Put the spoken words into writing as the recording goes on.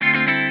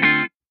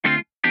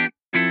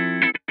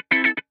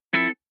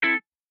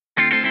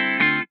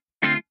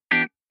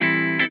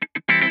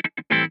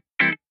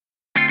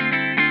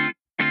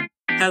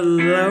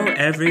Hello,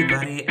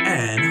 everybody,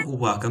 and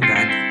welcome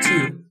back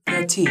to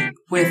The Tea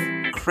with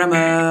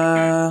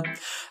Crema.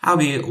 I'll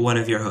be one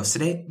of your hosts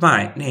today.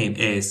 My name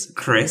is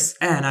Chris,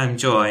 and I'm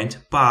joined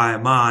by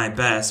my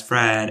best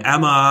friend,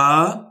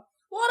 Emma.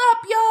 What up,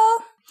 y'all?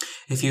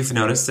 If you've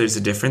noticed there's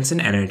a difference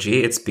in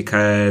energy, it's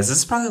because this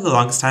is probably the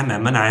longest time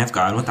Emma and I have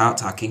gone without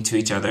talking to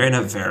each other in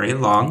a very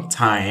long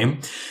time.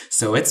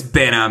 So it's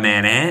been a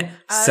minute.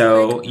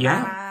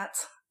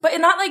 But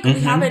not like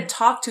we haven't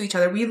talked to each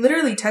other. We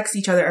literally text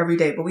each other every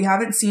day, but we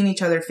haven't seen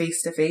each other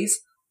face to face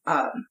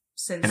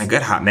since... In a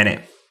good hot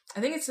minute. I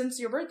think it's since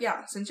your birthday.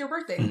 Yeah, since your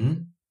birthday.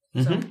 Mm-hmm.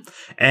 Mm-hmm. So.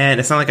 And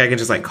it's not like I can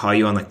just like call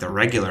you on like the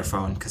regular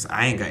phone because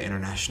I ain't got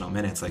international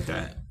minutes like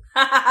that.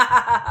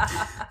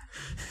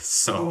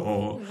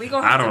 So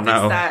I don't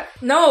know. That.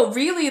 No,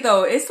 really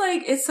though,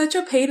 it's such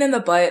a pain in the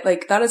butt.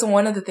 Like that is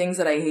one of the things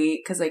that I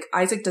hate because like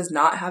Isaac does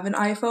not have an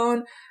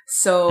iPhone,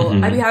 so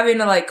I'd be having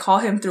to like call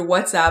him through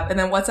WhatsApp, and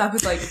then WhatsApp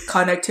is like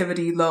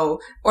connectivity low,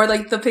 or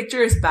like the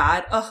picture is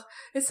bad. Ugh,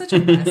 it's such a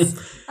mess.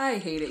 I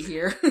hate it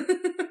here.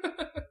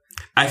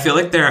 I feel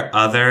like there are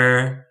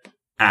other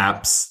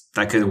apps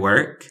that could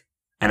work,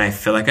 and I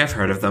feel like I've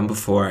heard of them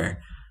before.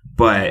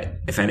 But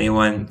if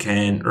anyone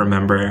can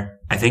remember,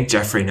 I think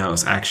Jeffrey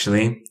knows,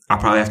 actually. I'll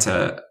probably have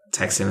to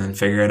text him and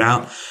figure it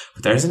out.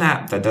 But there's an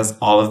app that does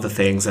all of the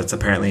things that's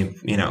apparently,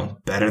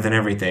 better than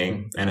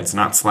everything. And it's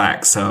not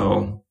Slack,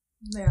 so...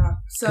 Yeah.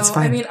 So,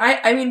 I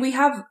mean, we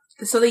have...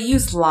 So they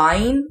use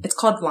Line. It's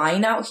called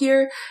Line out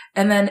here.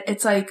 And then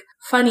it's, like,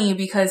 funny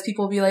because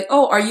people will be like,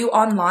 oh, are you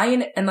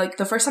online? And, like,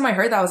 the first time I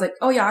heard that, I was like,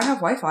 oh, yeah, I have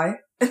Wi-Fi.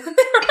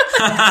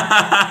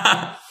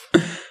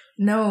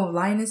 No,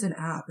 Line is an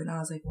app. And I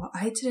was like, well,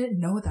 I didn't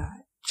know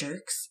that.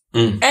 Jerks.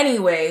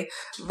 Anyway,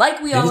 like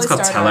we maybe always it's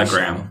called start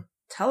Telegram.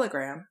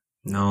 Telegram?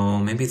 No,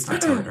 maybe it's not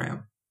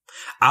Telegram.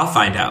 I'll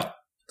find out.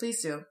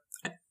 Please do.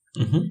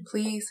 Mm-hmm.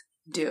 Please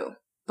do.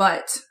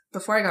 But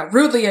before I got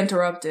rudely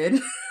interrupted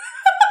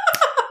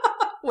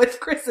with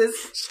Chris's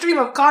stream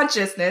of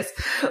consciousness,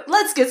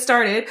 let's get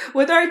started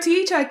with our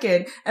tea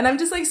check-in. And I'm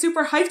just like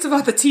super hyped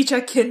about the tea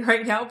check-in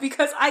right now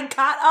because I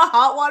got a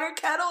hot water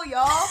kettle,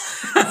 y'all.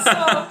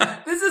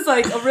 So this is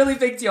like a really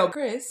big deal.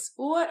 Chris,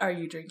 what are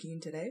you drinking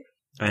today?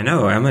 I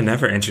know. Emma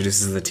never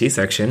introduces the tea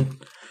section.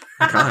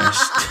 Gosh.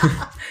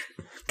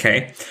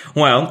 Okay.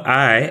 Well,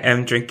 I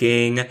am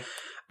drinking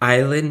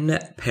Island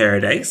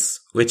Paradise,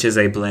 which is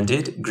a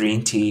blended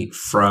green tea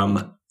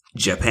from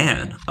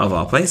Japan, of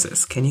all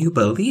places. Can you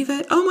believe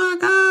it? Oh my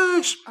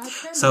gosh.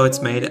 So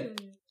it's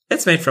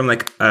made from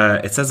like,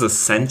 it says a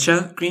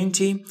sencha green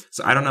tea.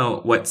 So I don't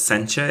know what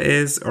sencha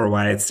is or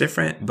why it's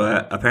different,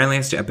 but apparently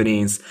it's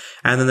Japanese.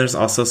 And then there's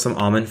also some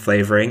almond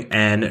flavoring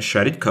and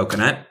shredded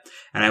coconut.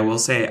 And I will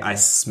say I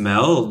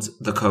smelled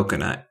the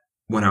coconut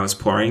when I was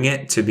pouring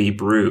it to be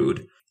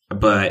brewed.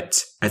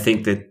 But I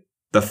think that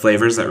the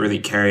flavors that really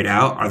carried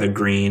out are the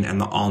green and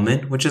the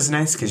almond, which is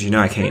nice because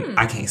I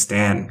can't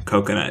stand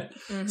coconut.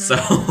 Mm-hmm.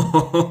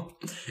 So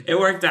it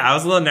worked out. I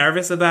was a little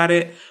nervous about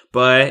it,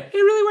 but it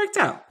really worked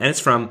out. And it's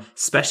from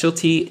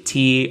Specialty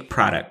Tea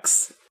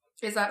Products.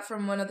 Is that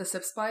from one of the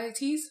Sips by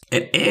teas?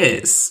 It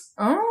is.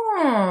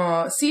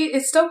 Oh, see,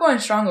 it's still going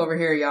strong over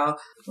here, y'all.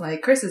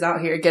 Like, Chris is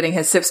out here getting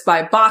his Sips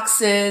by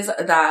boxes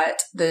that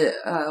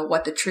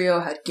the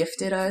trio had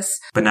gifted us.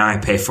 But now I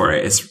pay for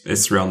it.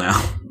 It's real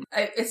now.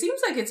 It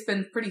seems like it's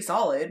been pretty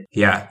solid.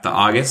 Yeah, the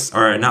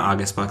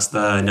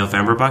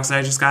November box that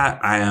I just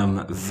got, I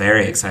am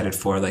very excited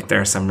for. Like,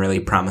 there are some really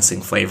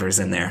promising flavors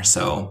in there,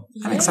 so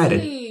I'm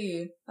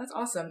excited. That's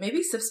awesome.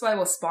 Maybe Sips by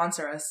will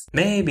sponsor us.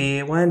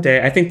 Maybe one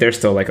day. I think they're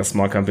still like a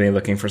small company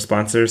looking for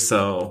sponsors,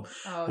 so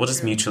we'll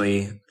just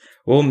mutually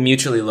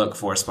look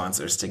for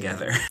sponsors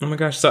together. Oh my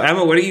gosh. So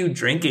Emma, what are you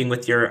drinking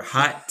with your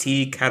hot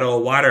tea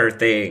kettle water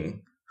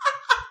thing?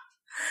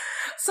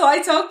 So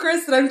I tell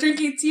Chris that I'm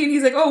drinking tea and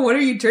he's like, oh, what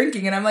are you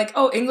drinking? And I'm like,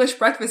 oh, English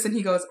breakfast. And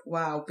he goes,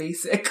 wow,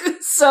 basic.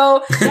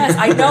 So yes,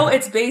 I know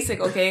it's basic.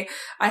 Okay.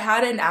 I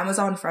had an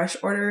Amazon Fresh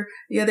order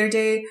the other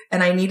day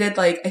and I needed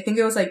I think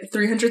it was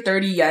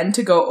 330 yen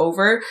to go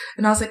over.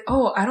 And I was like,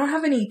 oh, I don't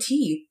have any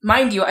tea.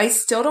 Mind you, I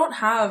still didn't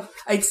have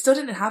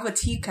a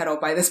tea kettle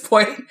by this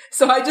point.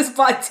 So I just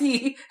bought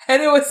tea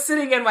and it was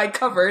sitting in my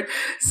cupboard.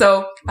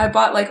 So I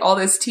bought all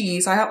this tea.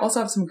 So I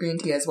also have some green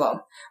tea as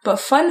well. But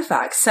fun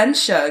fact,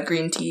 sencha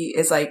green tea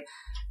is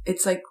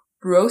it's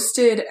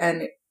roasted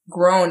and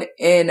grown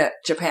in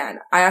Japan.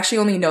 I actually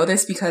only know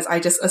this because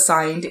I just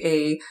assigned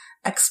a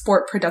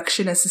export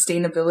production and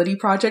sustainability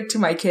project to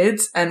my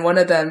kids, and one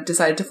of them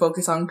decided to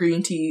focus on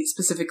green tea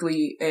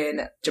specifically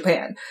in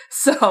Japan.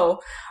 So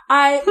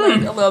I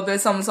learned a little bit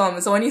of something.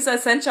 So when he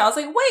said sencha, I was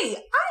like, wait,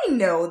 I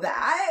know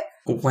that.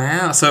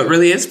 Wow. So it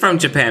really is from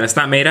Japan. It's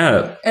not made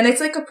up. And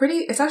it's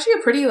actually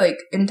a pretty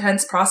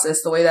intense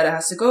process, the way that it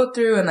has to go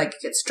through, and it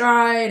gets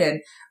dried,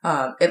 and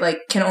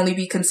it can only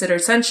be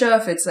considered sencha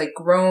if it's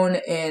grown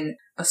in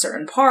a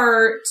certain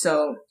part.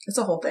 So it's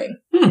a whole thing.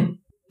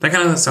 That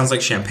kind of sounds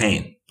like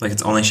champagne.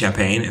 It's only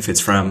champagne if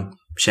it's from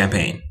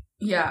Champagne.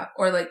 Yeah,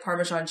 or like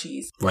Parmesan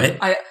cheese. What?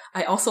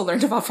 I also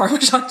learned about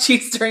Parmesan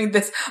cheese during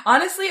this.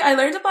 Honestly, I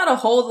learned about a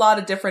whole lot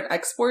of different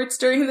exports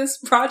during this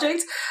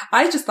project.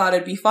 I just thought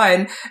it'd be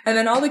fun. And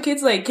then all the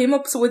kids like came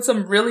up with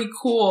some really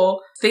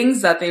cool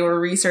things that they were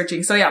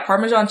researching. So yeah,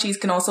 Parmesan cheese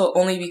can also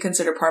only be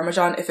considered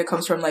Parmesan if it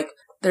comes from like,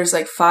 there's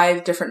like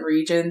 5 different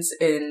regions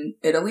in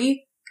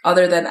Italy.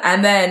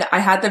 And then I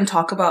had them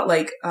talk about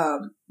like,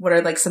 what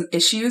are like some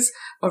issues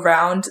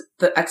around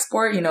the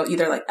export, you know,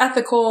 either like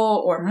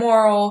ethical or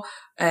moral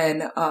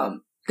and,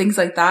 things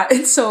like that.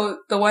 And so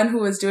the one who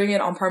was doing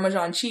it on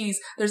Parmesan cheese,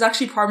 there's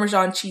actually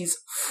Parmesan cheese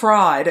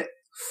fraud.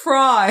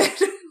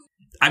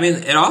 I mean,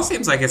 it all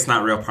seems like it's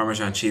not real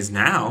Parmesan cheese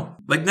now.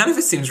 Like, none of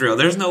it seems real.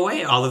 There's no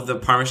way all of the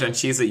Parmesan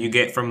cheese that you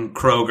get from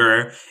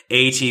Kroger,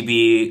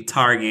 H-E-B,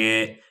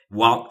 Target,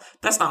 well,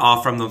 that's not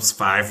all from those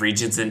 5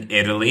 regions in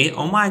Italy.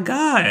 Oh my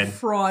God.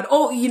 Fraud.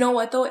 Oh, you know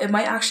what though? It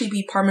might actually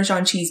be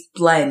Parmesan cheese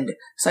blend.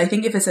 So I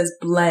think if it says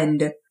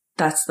blend,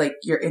 that's like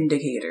your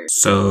indicator.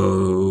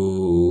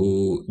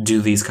 So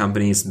do these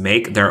companies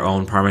make their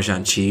own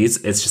Parmesan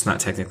cheese? It's just not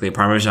technically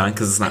Parmesan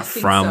because it's not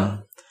from...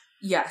 So.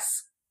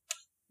 Yes.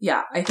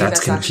 Yeah, I think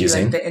that's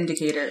confusing. Actually like the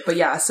indicator. But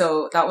yeah,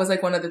 so that was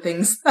like one of the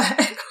things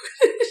that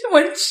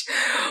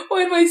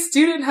when my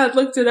student had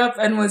looked it up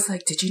and was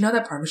like, did you know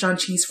that Parmesan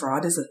cheese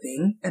fraud is a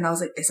thing? And I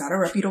was like, is that a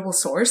reputable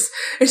source?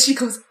 And she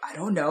goes, I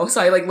don't know.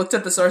 So I like looked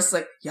at the source,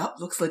 like, yep,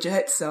 looks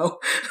legit. So.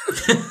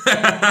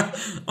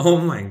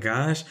 Oh my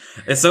gosh.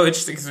 It's so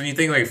interesting because when you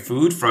think like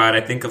food fraud,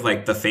 I think of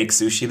like the fake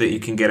sushi that you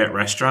can get at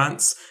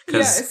restaurants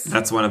because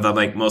that's one of the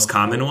like most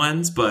common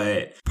ones.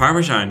 But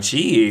Parmesan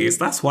cheese,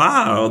 that's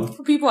wild.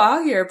 For people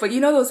out here. But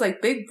you know, those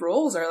like big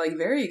rolls are like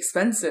very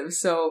expensive.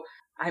 So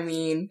I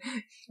mean,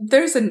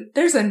 there's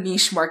a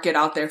niche market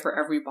out there for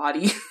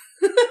everybody.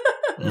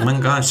 Oh my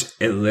gosh,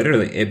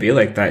 it'd be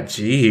like that.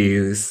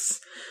 Jeez.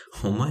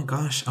 Oh my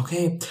gosh.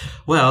 Okay.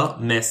 Well,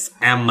 Miss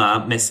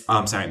Alatini.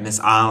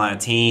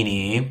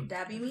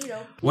 Dabby Mito.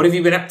 What have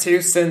you been up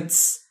to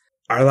since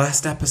our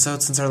last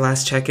episode, since our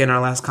last check-in,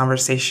 our last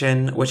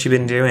conversation? What you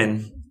been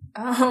doing?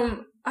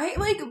 I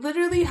like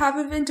literally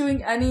haven't been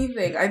doing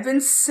anything. I've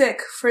been sick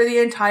for the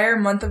entire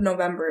month of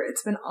November.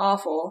 It's been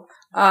awful.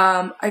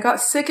 I got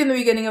sick in the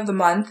beginning of the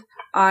month.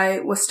 I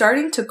was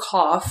starting to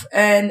cough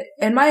and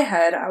in my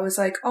head, I was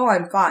like, oh,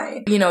 I'm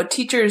fine. You know,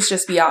 teachers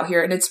just be out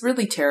here and it's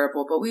really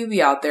terrible, but we'd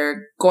be out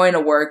there going to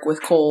work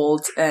with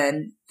colds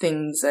and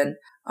things and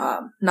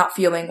not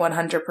feeling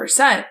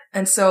 100%.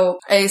 And so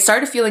I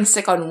started feeling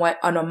sick on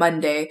a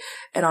Monday,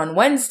 and on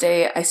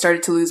Wednesday, I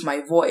started to lose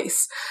my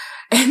voice.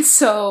 And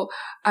so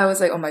I was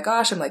like, oh my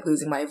gosh, I'm like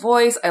losing my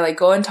voice. I like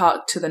go and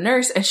talk to the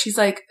nurse and she's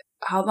like,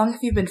 how long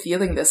have you been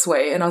feeling this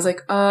way? And I was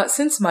like,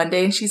 since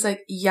Monday. And she's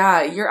like,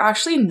 yeah, you're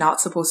actually not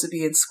supposed to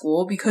be in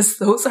school because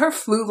those are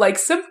flu-like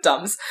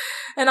symptoms.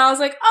 And I was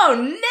like, oh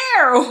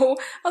no.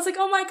 I was like,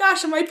 oh my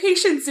gosh, am I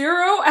patient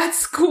 0 at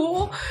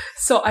school?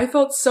 So I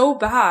felt so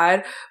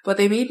bad, but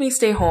they made me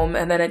stay home.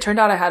 And then it turned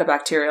out I had a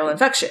bacterial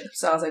infection.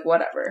 So I was like,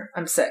 whatever,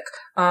 I'm sick.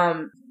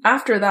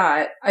 After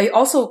that, I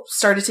also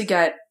started to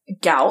get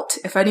gout.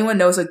 If anyone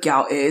knows what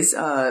gout is,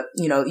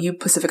 you know, you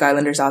Pacific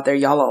Islanders out there,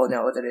 y'all all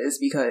know what it is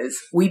because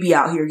we be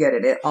out here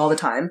getting it all the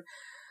time.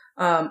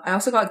 I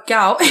also got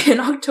gout in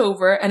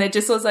October, and it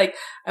just was like,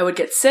 I would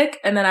get sick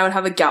and then I would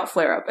have a gout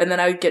flare up, and then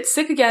I would get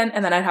sick again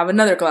and then I'd have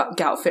another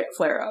gout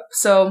flare up.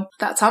 So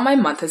that's how my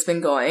month has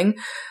been going.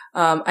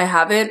 I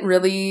haven't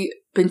really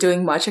been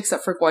doing much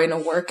except for going to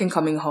work and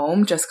coming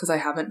home just because I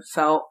haven't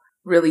felt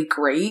really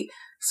great.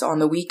 So on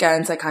the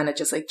weekends, I kind of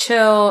just like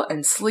chill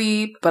and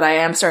sleep, but I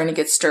am starting to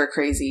get stir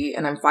crazy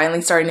and I'm finally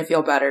starting to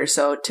feel better.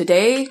 So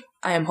today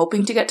I am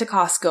hoping to get to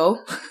Costco,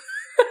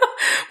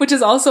 which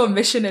is also a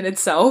mission in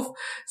itself.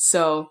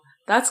 So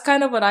that's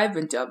kind of what I've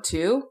been up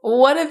to.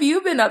 What have you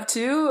been up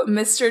to,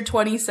 Mr.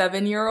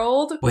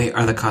 27-year-old? Wait,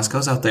 are the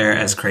Costcos out there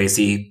as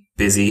crazy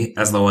busy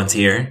as the ones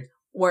here?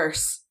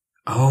 Worse.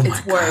 Oh my gosh.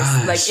 It's worse.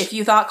 Gosh. Like if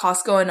you thought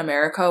Costco in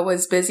America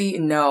was busy,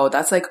 no,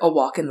 that's like a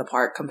walk in the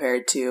park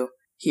compared to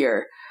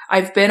here.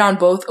 I've been on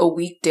both a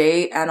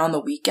weekday and on the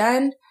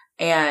weekend,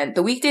 and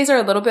the weekdays are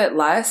a little bit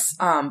less,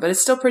 but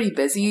it's still pretty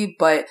busy.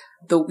 But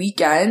the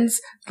weekends,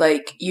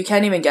 like you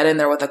can't even get in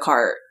there with a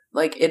cart.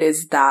 Like it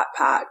is that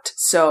packed.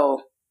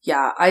 So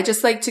yeah, I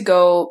just like to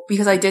go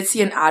because I did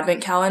see an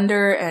advent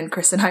calendar, and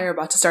Chris and I are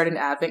about to start an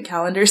advent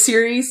calendar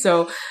series.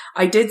 So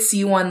I did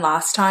see one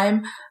last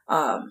time.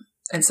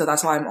 And so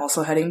that's why I'm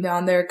also heading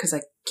down there because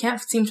I can't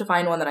seem to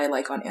find one that I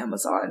like on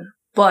Amazon.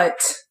 But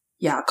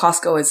yeah,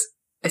 Costco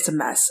it's a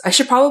mess. I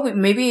should probably,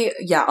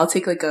 I'll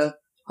take like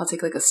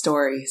a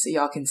story so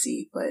y'all can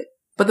see,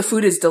 but the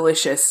food is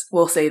delicious.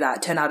 We'll say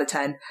that 10 out of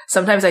 10.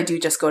 Sometimes I do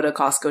just go to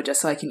Costco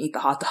just so I can eat the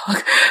hot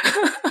dog.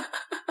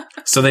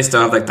 So they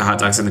still have like the hot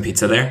dogs and the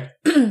pizza there?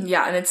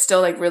 Yeah. And it's still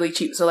like really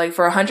cheap. So like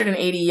for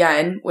 180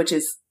 yen, which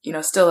is, you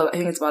know, still, I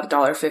think it's about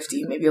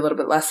 $1.50, maybe a little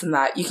bit less than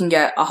that. You can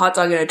get a hot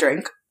dog and a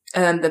drink,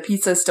 and the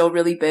pizza is still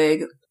really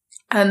big.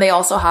 And they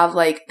also have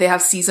they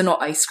have seasonal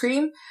ice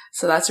cream.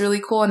 So that's really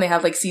cool. And they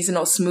have like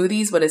seasonal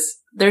smoothies, but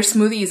their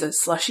smoothie is a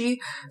slushy.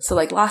 So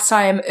like last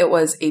time it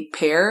was a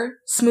pear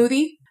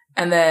smoothie,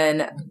 And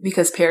then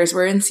because pears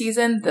were in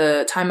season,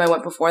 the time I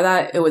went before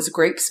that, it was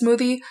grape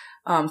smoothie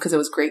because it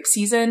was grape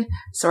season.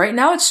 So right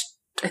now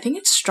I think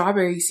it's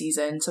strawberry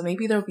season. So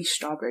maybe there'll be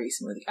strawberry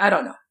smoothie. I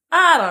don't know.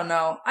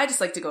 I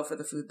just like to go for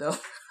the food though.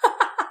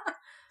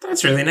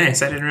 That's really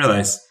nice. I didn't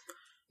realize.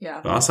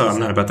 Yeah. But also, I'm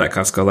not about that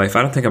Costco life.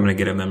 I don't think I'm going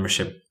to get a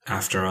membership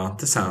after all.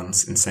 This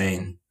sounds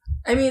insane.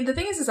 I mean, the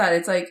thing is that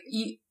it's like,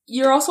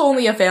 you're also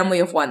only a family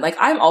of one. Like,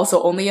 I'm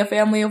also only a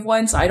family of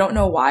one, so I don't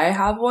know why I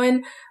have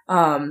one.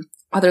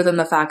 Other than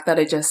the fact that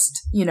it just,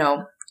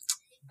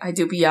 I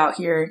do be out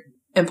here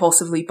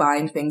impulsively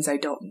buying things I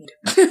don't need.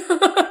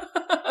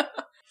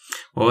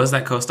 What was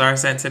that co-star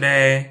sent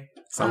today?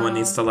 Someone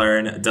needs to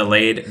learn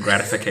delayed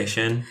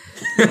gratification.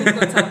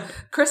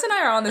 Chris and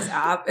I are on this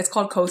app. It's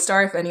called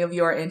CoStar if any of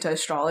you are into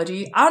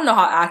astrology. I don't know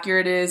how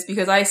accurate it is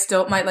because I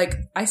still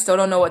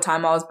don't know what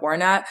time I was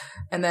born at.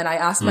 And then I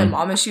asked my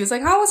mom and she was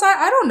like, how was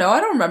I don't know.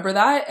 I don't remember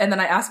that. And then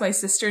I asked my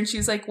sister and she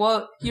was like,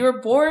 well, you were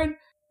born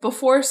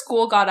before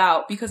school got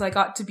out because I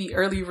got to be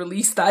early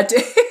released that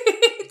day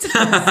to see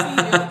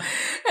you.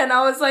 And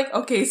I was like,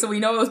 okay, so we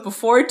know it was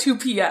before 2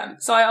 p.m.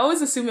 So I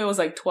always assume it was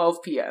like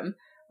 12 p.m.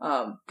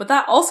 But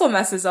that also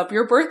messes up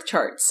your birth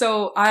chart.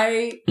 So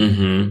I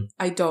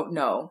don't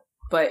know.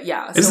 But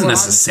yeah. It doesn't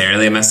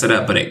necessarily mess it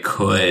up, but it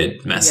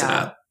could mess it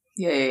up.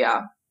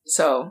 Yeah.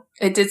 So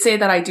it did say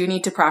that I do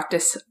need to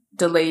practice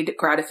delayed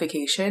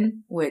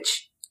gratification,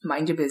 which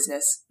mind your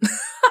business.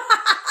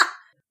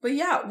 But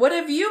yeah, what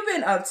have you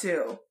been up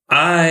to?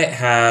 I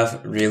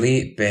have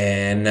really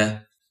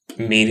been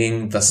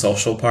meeting the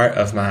social part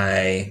of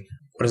my,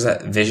 what is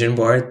that, vision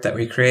board that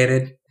we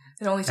created?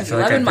 It only took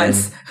 11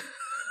 months.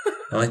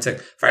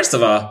 First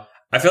of all,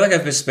 I feel like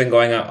I've just been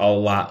going out a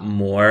lot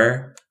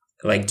more,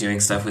 like doing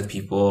stuff with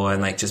people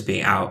and like just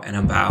being out and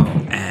about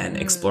and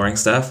exploring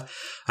stuff.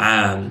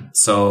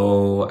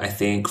 So I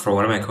think for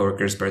one of my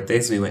coworkers'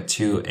 birthdays, we went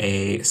to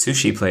a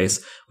sushi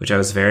place, which I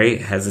was very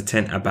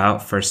hesitant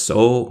about for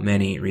so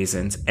many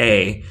reasons.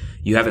 A,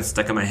 you have it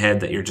stuck in my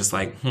head that you're just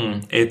like,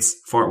 it's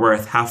Fort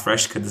Worth. How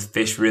fresh could this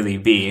fish really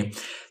be?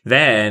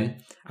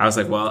 Then I was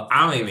like, well,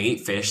 I don't even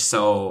eat fish,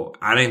 so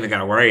I don't even got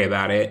to worry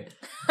about it.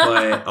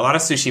 But a lot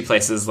of sushi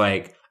places,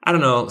 like, I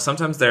don't know,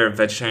 sometimes their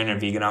vegetarian or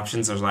vegan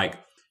options are like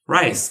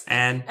rice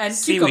and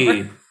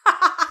seaweed.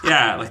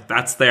 Yeah, like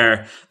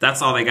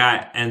that's all they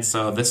got. And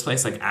so this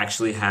place like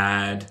actually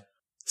had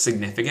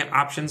significant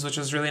options, which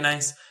was really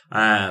nice.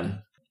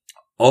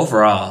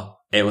 Overall,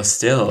 it was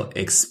still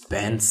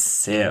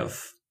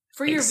expensive.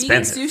 For your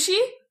vegan sushi?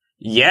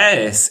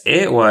 Yes,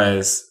 it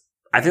was.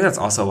 I think that's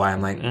also why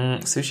I'm like,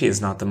 sushi is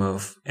not the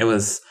move. It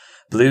was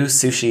Blue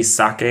Sushi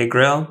Sake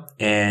Grill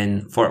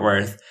in Fort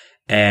Worth.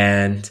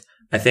 And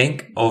I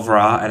think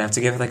overall, I'd have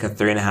to give it like a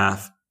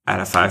 3.5 out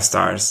of 5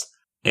 stars.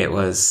 It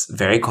was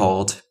very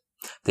cold.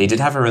 They did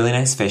have a really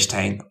nice fish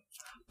tank.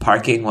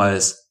 Parking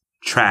was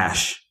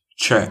trash.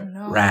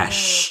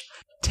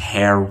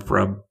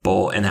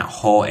 Terrible in that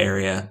whole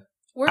area.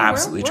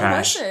 Absolutely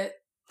trash. Where was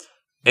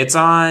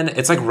it?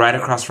 It's like right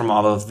across from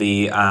all of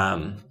the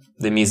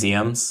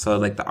museums. So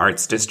like the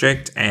Arts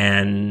District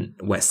and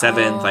West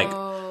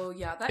 7th,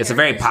 it's a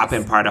very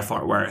poppin' part of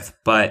Fort Worth,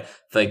 but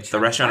like the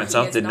restaurant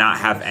itself did not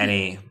have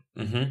any.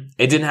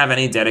 It didn't have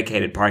any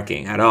dedicated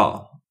parking at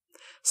all.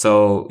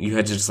 So you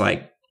had to just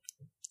like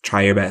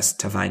try your best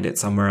to find it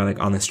somewhere like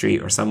on the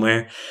street or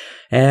somewhere.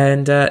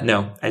 And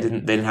no, they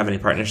didn't have any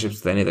partnerships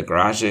with any of the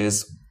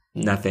garages.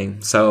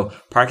 Nothing. So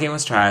parking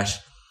was trash.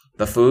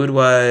 The food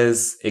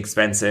was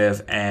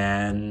expensive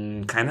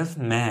and kind of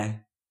meh.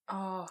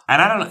 Oh,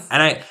 and I don't know.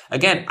 And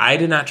I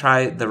did not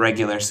try the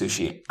regular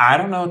sushi. I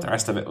don't know what the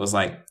rest of it was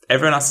like.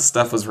 Everyone else's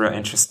stuff was real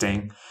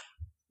interesting.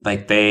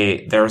 Like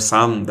there were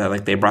some that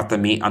like they brought the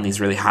meat on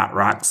these really hot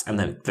rocks and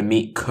the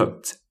meat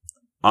cooked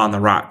on the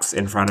rocks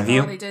in front of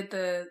you. They did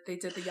the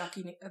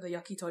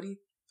yakitori.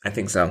 I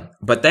think so.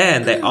 But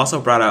then they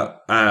also brought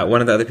out one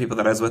of the other people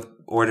that I was with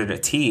ordered a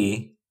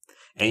tea,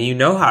 and you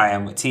know how I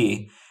am with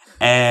tea.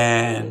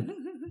 And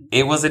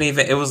it was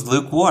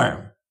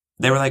lukewarm.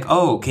 They were like,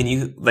 oh, can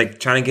you, like,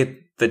 trying to get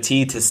the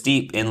tea to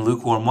steep in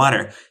lukewarm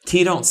water.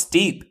 Tea don't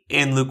steep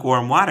in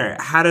lukewarm water.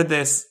 I don't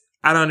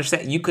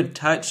understand. You could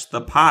touch the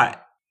pot.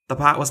 The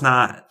pot was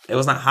not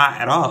hot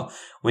at all.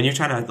 When you're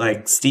trying to,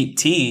 like, steep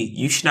tea,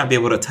 you should not be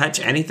able to touch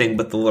anything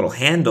but the little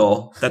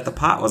handle that the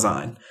pot was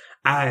on.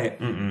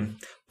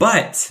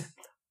 But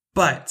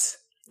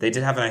they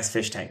did have a nice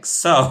fish tank,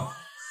 so.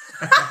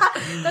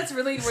 That's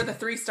really where the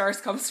 3 stars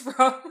comes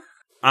from.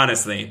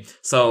 Honestly.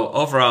 So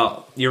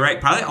overall, you're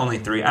right. Probably only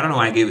 3. I don't know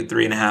why I gave it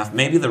 3.5.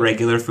 Maybe the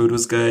regular food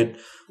was good.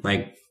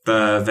 Like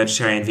the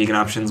vegetarian, vegan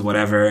options,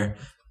 whatever.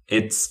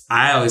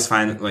 I always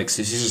find like sushi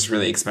is just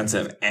really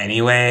expensive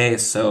anyway.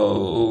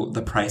 So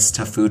the price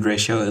to food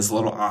ratio is a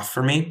little off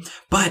for me.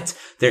 But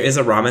there is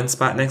a ramen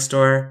spot next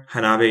door,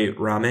 Hanabe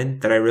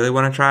Ramen, that I really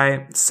want to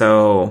try.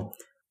 So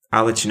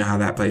I'll let you know how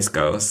that place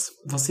goes.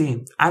 We'll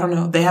see. I don't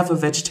know. They have a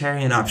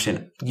vegetarian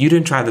option. You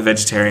didn't try the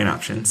vegetarian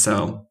option,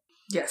 so.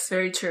 Yes,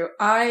 very true.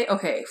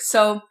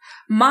 So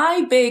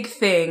my big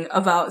thing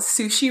about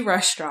sushi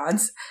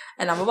restaurants,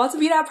 and I'm about to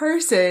be that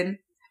person,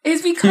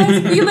 is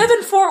because we live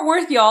in Fort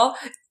Worth, y'all.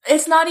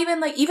 It's not even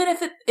like, even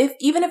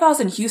if I was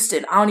in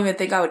Houston, I don't even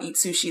think I would eat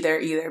sushi there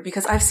either,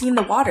 because I've seen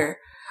the water.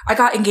 I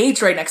got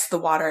engaged right next to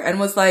the water and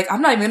was like,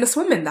 I'm not even going to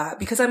swim in that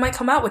because I might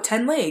come out with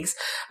 10 legs.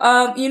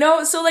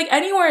 So like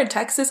anywhere in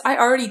Texas, I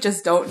already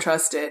just don't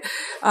trust it.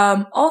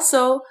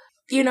 Also,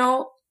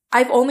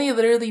 I've only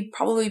literally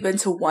probably been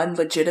to one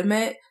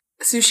legitimate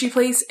sushi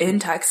place in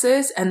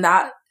Texas, and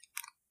that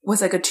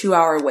was like a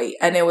 2-hour wait,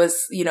 and it was,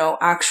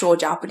 actual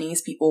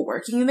Japanese people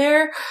working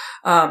there.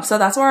 So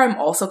that's where I'm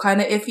also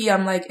kind of iffy.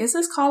 I'm like, is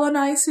this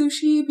colonized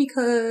sushi?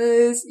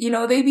 Because,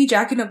 they be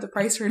jacking up the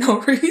price for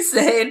no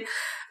reason.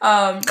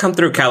 Come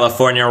through,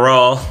 California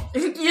roll.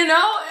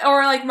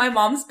 Or like my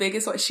mom's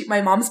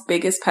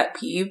biggest pet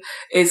peeve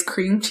is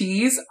cream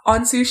cheese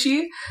on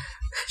sushi.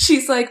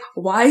 She's like,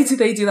 why do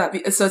they do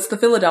that? So it's the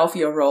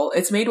Philadelphia roll.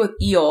 It's made with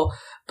eel,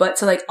 but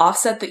to like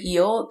offset the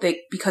eel,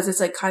 because it's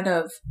like kind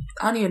of,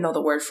 I don't even know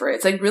the word for it.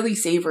 It's like really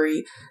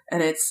savory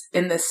and it's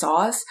in this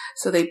sauce.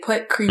 So they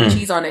put cream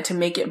cheese on it to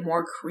make it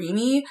more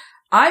creamy.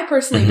 I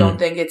personally don't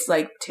think it's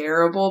like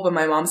terrible, but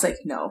my mom's like,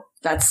 no,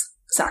 that's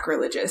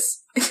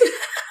sacrilegious.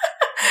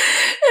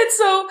 And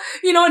so,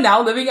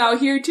 now living out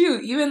here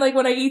too, even like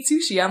when I eat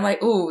sushi, I'm like,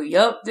 oh,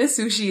 yep, this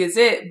sushi is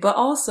it. But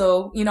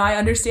also, I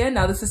understand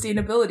now the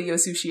sustainability of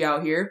sushi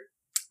out here.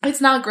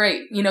 It's not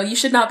great. You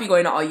should not be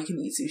going to all you can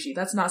eat sushi.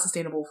 That's not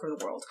sustainable for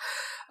the world.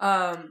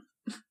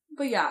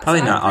 But yeah.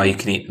 Probably not all you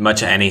can eat,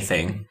 much of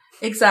anything.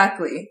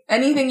 Exactly.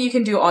 Anything you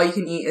can do, all you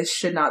can eat,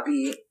 should not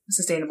be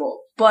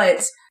sustainable.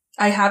 But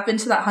I have been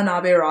to that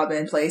Hanabe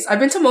ramen place. I've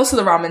been to most of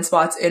the ramen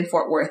spots in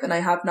Fort Worth, and I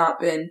have not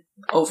been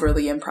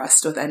overly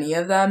impressed with any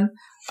of them.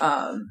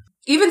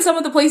 Even some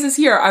of the places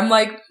here, I'm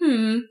like,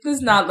 this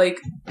is not like,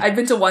 I've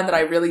been to one that I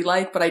really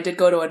like, but I did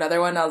go to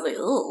another one. I was like,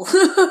 ooh.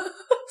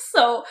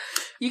 So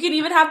you can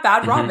even have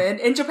bad ramen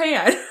in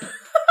Japan.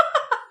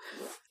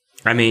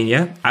 I mean,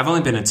 yeah, I've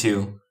only been to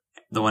 2,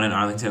 the one in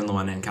Arlington and the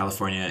one in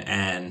California.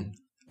 And,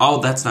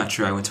 that's not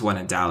true. I went to one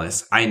in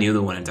Dallas. I knew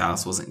the one in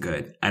Dallas wasn't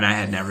good. And I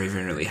had never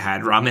even really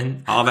had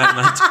ramen all that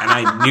much. And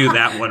I knew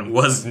that one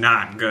was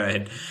not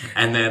good.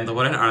 And then the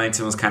one in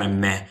Arlington was kind of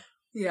meh.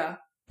 Yeah.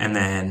 And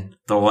then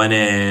the one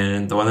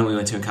that we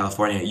went to in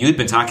California, you'd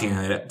been talking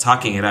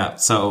it up.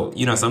 So,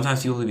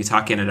 sometimes people would be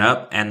talking it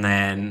up and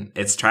then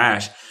it's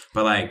trash.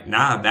 But like,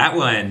 nah, that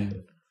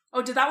one.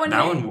 Oh, did that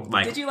one?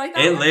 Like, did you like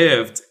that? It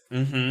lived.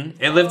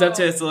 It lived up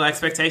to its little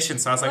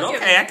expectations. So I was like,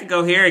 okay, I could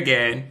go here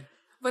again.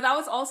 But that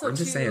was also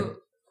too.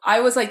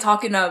 I was like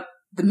talking up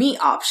the meat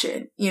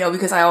option,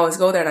 because I always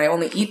go there and I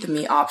only eat the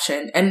meat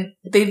option. And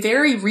they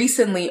very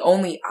recently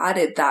only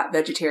added that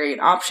vegetarian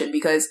option,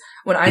 because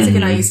when Isaac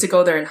and I used to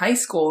go there in high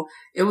school,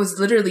 it was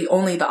literally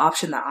only the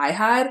option that I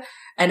had,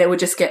 and it would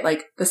just get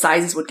like, the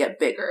sizes would get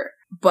bigger,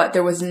 but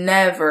there was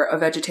never a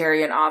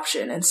vegetarian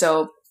option. And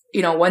so,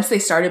 once they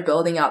started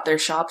building out their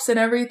shops and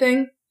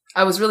everything,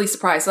 I was really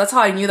surprised. So that's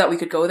how I knew that we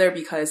could go there,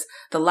 because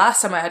the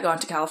last time I had gone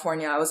to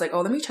California, I was like,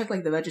 oh, let me check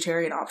like the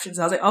vegetarian options.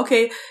 And I was like,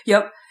 okay,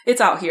 yep,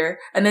 it's out here.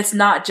 And it's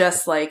not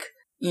just like,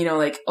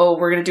 oh,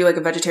 we're going to do like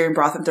a vegetarian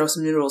broth and throw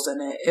some noodles in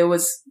it. It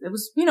was,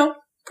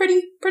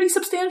 pretty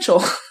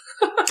substantial.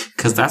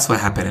 Cause that's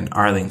what happened in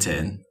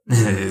Arlington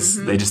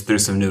is they just threw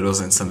some noodles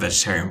and some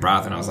vegetarian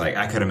broth. And I was like,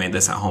 I could have made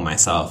this at home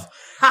myself.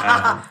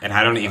 And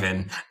I don't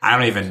even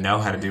know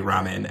how to do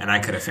ramen, and I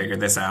could have figured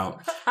this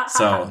out.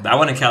 So that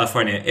one in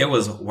California, it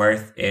was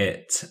worth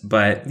it.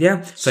 But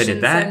yeah, so I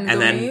did that, and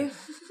then,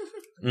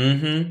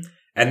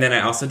 and then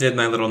I also did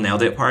my little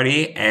nailed it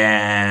party,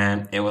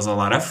 and it was a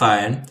lot of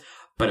fun.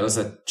 But it was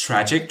a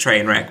tragic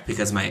train wreck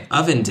because my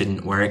oven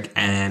didn't work,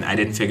 and I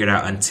didn't figure it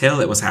out until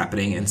it was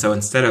happening. And so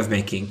instead of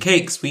making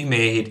cakes, we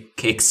made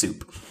cake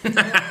soup.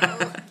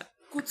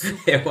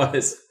 It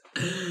was.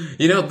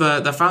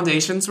 The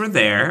foundations were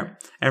there.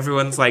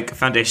 Everyone's like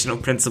foundational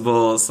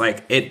principles.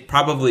 Like it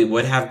probably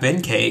would have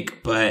been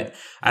cake, but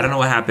I don't know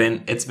what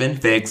happened. It's been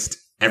fixed.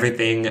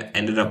 Everything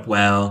ended up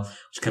well,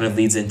 which kind of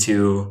leads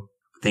into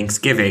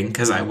Thanksgiving,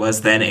 because I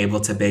was then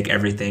able to bake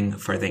everything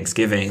for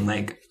Thanksgiving.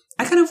 Like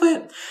I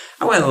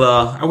went a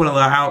little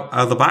out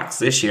of the box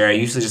this year. I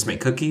usually just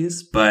make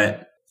cookies,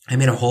 but I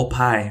made a whole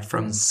pie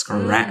from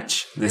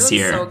scratch this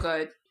year. So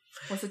good.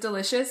 Was it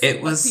delicious?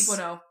 It was. Let people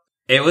know.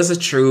 It was a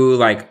true,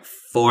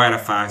 4 out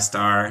of 5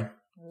 star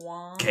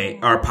cake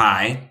or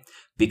pie,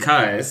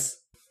 because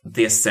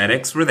the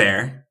aesthetics were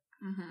there.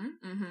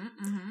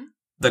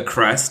 The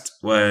crust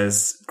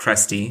was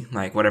crusty,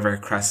 like whatever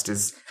crust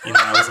is.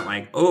 I wasn't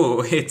like,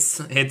 oh, it's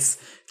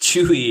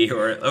chewy,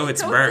 or oh,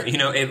 it's burnt.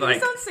 It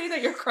like. Don't say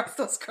that your crust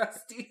was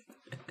crusty.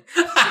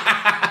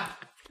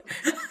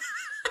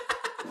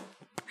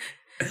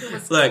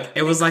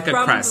 It was like crumbly.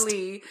 A crust.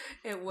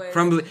 It was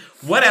crumbly.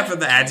 Whatever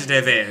the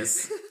adjective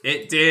is,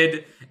 it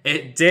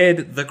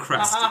did the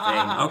crust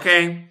thing.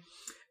 Okay,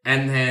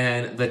 and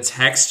then the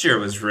texture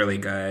was really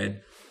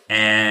good.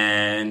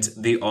 And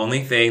the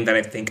only thing that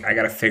I think I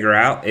got to figure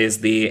out is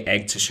the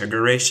egg to sugar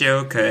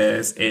ratio,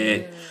 because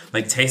it,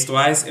 taste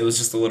wise, it was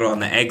just a little on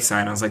the egg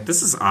side. I was like,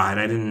 this is odd.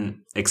 I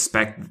didn't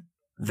expect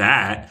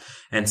that.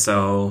 And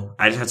so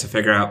I just had to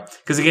figure out,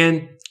 because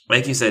again,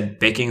 like you said,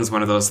 baking is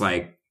one of those,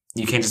 like,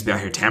 you can't just be out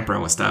here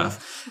tampering with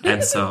stuff.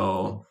 And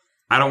so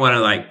I don't want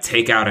to, like,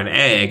 take out an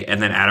egg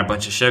and then add a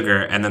bunch of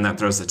sugar, and then that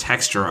throws the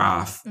texture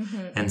off.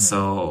 And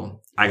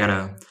so I don't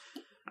know.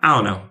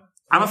 I'm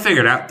going to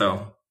figure it out,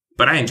 though.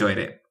 But I enjoyed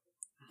it.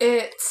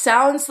 It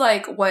sounds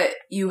like what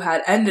you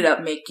had ended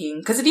up making,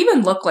 because it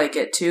even looked like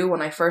it, too,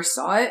 when I first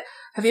saw it.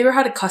 Have you ever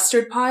had a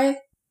custard pie?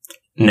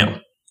 No.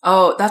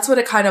 Oh, that's what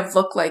it kind of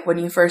looked like when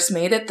you first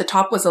made it. The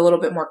top was a little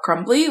bit more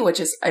crumbly, which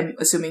is, I'm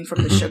assuming,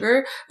 from the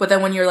sugar. But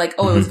then when you're like,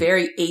 oh, it was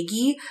very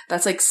eggy,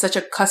 that's like such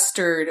a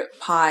custard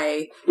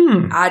pie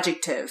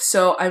adjective.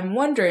 So I'm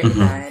wondering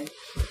then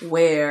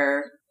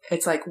where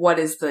it's like, what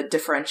is the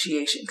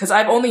differentiation? Because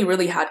I've only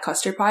really had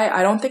custard pie.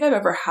 I don't think I've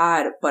ever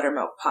had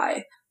buttermilk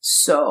pie.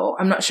 So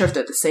I'm not sure if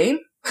they're the same.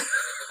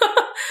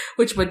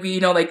 Which would be, you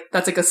know, like,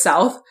 that's like a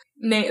South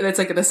name. That's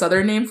like the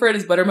Southern name for it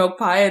is buttermilk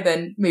pie. And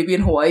then maybe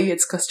in Hawaii,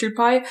 it's custard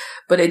pie.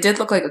 But it did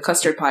look like a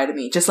custard pie to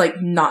me, just like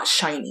not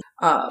shiny.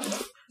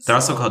 They're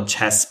also called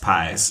chess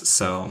pies.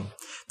 So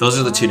those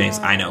are the two names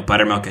I know,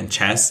 buttermilk and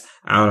chess.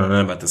 I don't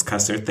know about this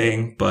custard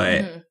thing,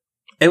 but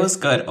it was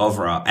good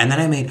overall. And then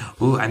I made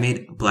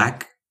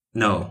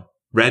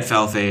red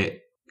velvet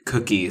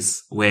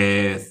cookies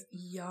with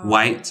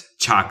white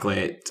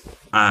chocolate,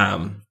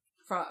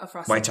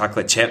 white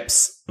chocolate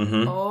chips.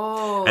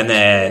 Oh, and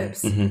then,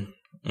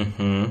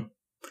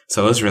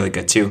 so it was really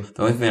good too.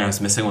 The only thing I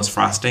was missing was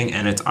frosting,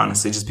 and it's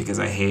honestly just because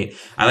I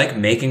like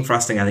making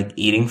frosting, I like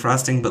eating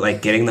frosting, but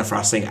like getting the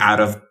frosting out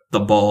of the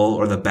bowl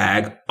or the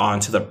bag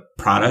onto the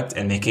product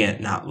and making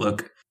it not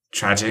look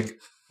tragic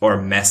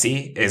or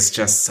messy is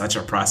just such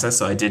a process.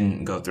 So I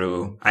didn't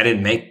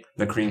make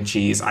the cream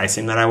cheese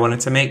icing that I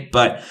wanted to make,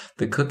 but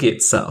the cookie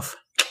itself,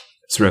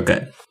 it's real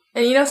good.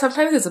 And you know,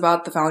 sometimes it's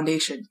about the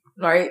foundation,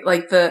 right?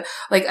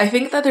 I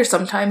think that there's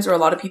sometimes where a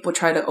lot of people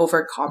try to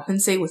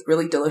overcompensate with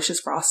really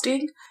delicious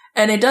frosting.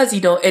 And it does,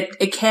 you know,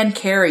 it can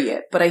carry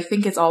it, but I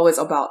think it's always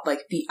about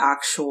like the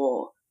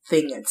actual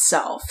thing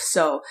itself.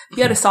 So if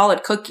you had a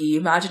solid cookie,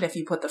 imagine if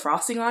you put the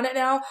frosting on it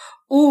now.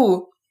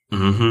 Ooh.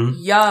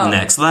 Yum.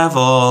 Next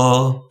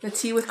level. The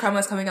tea with crema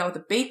is coming out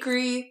with a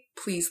bakery.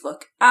 Please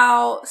look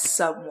out.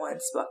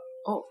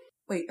 Oh,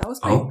 wait, that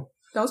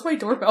was my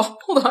doorbell.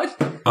 Hold on.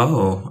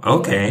 Oh,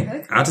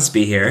 okay. I'll just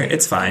be here.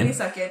 It's fine. 30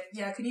 seconds.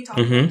 Yeah, can you talk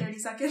for 30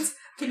 seconds?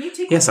 Can you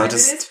take yes, I'll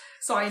just,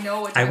 so I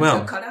know what time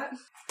to cut at?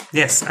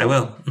 Yes, I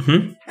will.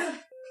 I'm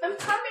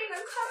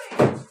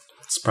coming.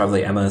 It's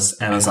probably Emma's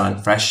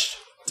Amazon Fresh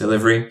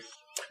delivery.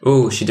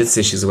 Ooh, she did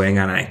say she's waiting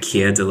on an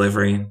IKEA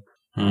delivery.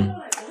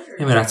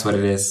 Maybe that's what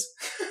it is.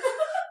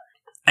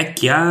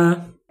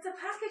 IKEA. It's a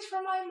package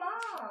from my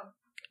mom.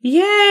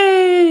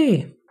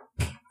 Yay!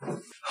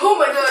 Oh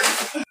my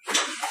god.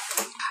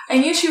 I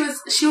knew she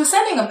was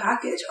sending a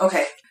package.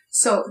 Okay.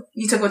 So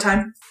you took what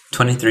time?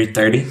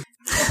 23:30.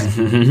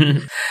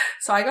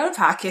 So I got a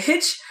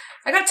package.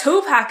 I got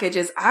 2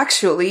 packages,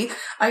 actually.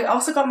 I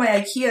also got my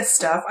IKEA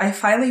stuff. I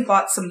finally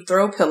bought some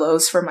throw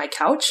pillows for my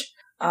couch.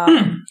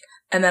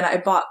 And then I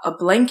bought a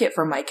blanket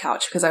for my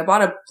couch because I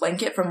bought a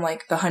blanket from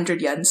like the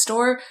 100 yen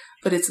store,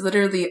 but it's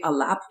literally a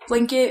lap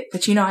blanket.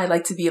 But you know, I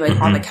like to be like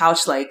on the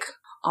couch, like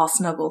all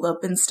snuggled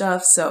up and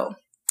stuff. So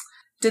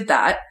did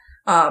that.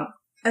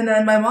 And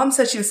then my mom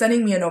said she was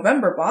sending me a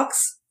November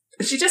box.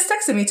 She just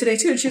texted me today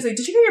too. And she was like,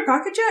 did you get your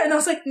package yet? And I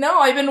was like, no,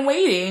 I've been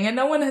waiting and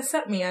no one has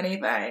sent me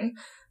anything.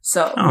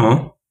 So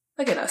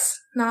look at us.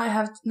 Now I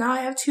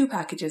have 2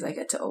 packages I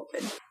get to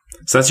open.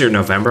 So that's your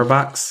November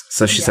box?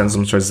 So she sends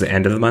them towards the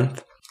end of the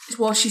month?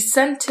 Well, she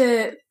sent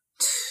it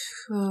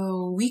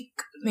a week,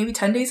 maybe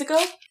 10 days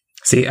ago.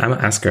 See, I'm going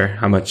to ask her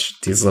how much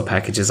these little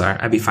packages are.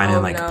 I'd be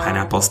finding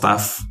pineapple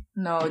stuff.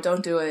 No,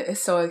 don't do it.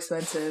 It's so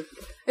expensive.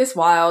 It's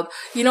wild.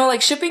 You know,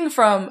 like shipping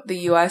from the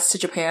US to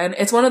Japan,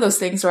 it's one of those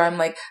things where I'm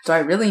like, do I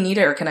really need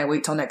it or can I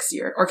wait till next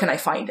year? Or can I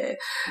find it?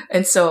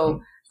 And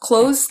so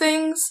clothes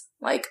things,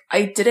 like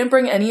I didn't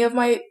bring any of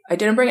my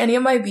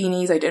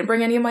beanies. I didn't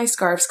bring any of my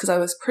scarves because I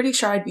was pretty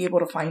sure I'd be able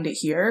to find it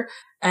here.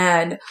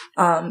 And,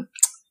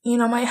 you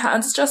know, my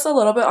hand's just a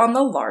little bit on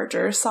the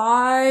larger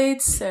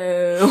side,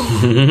 so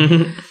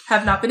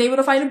have not been able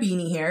to find a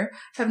beanie here.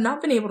 Have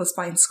not been able to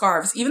find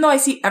scarves, even though I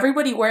see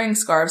everybody wearing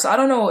scarves. So I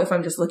don't know if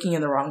I'm just looking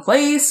in the wrong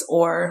place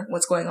or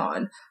what's going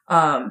on.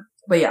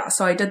 But yeah,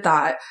 so I did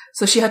that.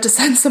 So she had to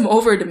send some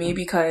over to me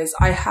because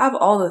I have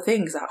all the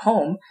things at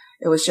home.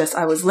 It was just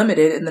I was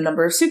limited in the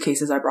number of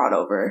suitcases I brought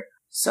over.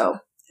 So.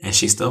 And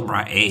she still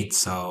brought 8,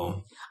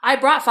 so. I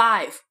brought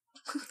 5.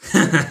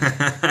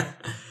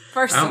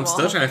 First of all, I'm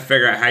still trying to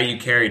figure out how you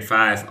carried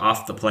 5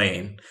 off the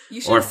plane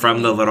or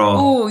from the little.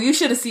 Oh, you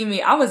should have seen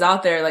me. I was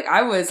out there.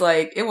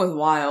 It was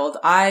wild.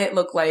 I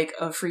looked like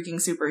a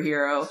freaking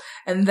superhero.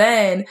 And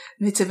then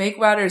to make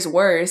matters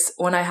worse,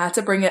 when I had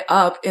to bring it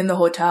up in the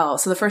hotel.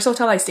 So the first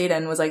hotel I stayed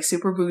in was like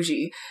super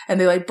bougie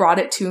and they like brought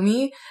it to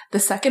me. The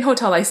second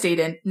hotel I stayed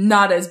in,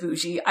 not as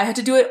bougie. I had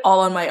to do it all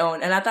on my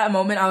own. And at that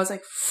moment I was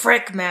like,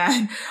 frick,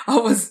 man,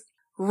 I was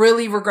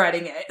really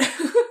regretting it.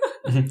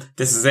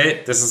 This is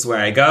it. This is where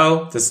I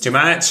go. This is too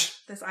much.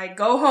 I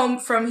go home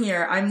from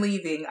here. I'm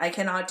leaving. I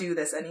cannot do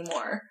this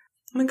anymore.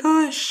 Oh my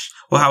gosh.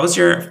 Well, how was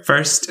your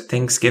first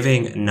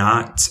Thanksgiving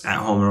not at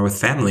home or with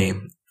family?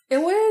 It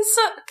was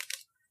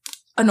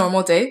a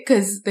normal day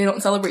because they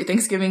don't celebrate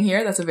Thanksgiving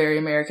here. That's a very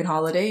American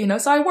holiday, you know,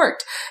 so I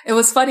worked. It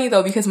was funny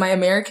though because my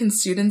American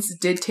students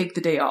did take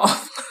the day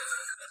off.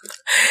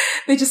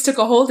 They just took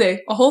a whole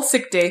day, a whole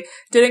sick day,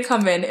 didn't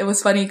come in. It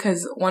was funny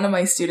because one of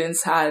my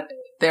students had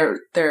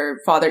their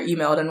father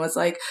emailed and was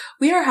like,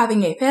 we are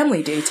having a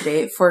family day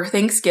today for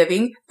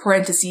Thanksgiving,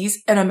 parentheses,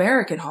 an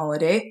American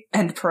holiday,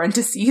 end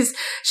parentheses.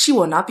 She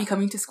will not be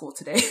coming to school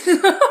today.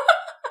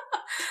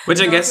 Which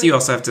I guess you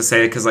also have to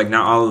say because like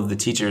not all of the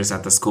teachers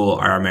at the school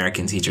are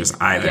American teachers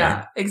either.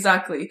 Yeah,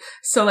 exactly.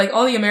 So like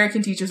all the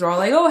American teachers were all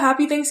like, oh,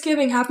 happy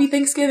Thanksgiving.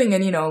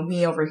 And you know,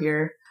 me over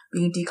here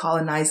being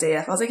decolonized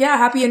AF. I was like, yeah,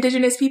 happy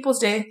Indigenous Peoples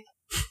Day.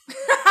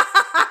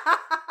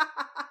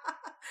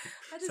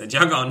 So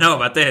y'all gonna know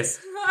about this.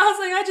 I was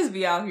like, I just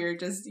be out here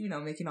just, you know,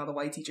 making all the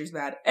white teachers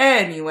mad.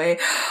 Anyway,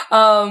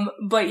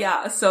 but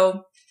yeah,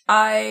 so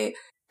I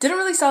didn't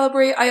really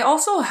celebrate. I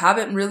also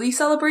haven't really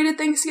celebrated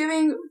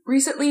Thanksgiving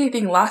recently. I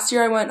think last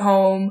year I went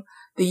home.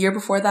 The year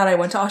before that, I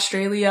went to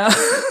Australia.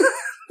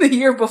 The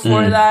year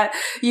before that,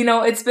 you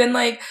know, it's been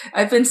like,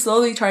 I've been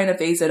slowly trying to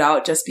phase it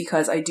out just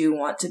because I do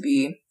want to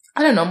be,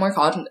 I don't know, more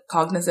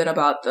cognizant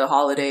about the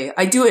holiday.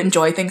 I do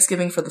enjoy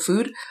Thanksgiving for the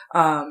food.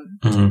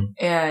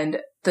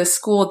 And the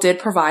school did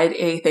provide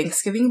a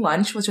Thanksgiving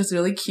lunch, which was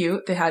really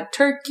cute. They had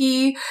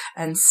turkey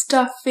and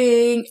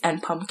stuffing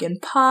and pumpkin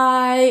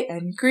pie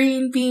and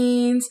green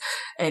beans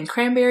and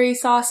cranberry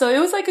sauce. So it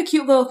was like a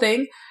cute little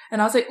thing.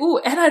 And I was like, ooh,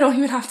 and I don't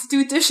even have to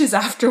do dishes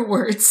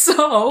afterwards.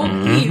 So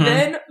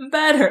even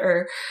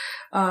better.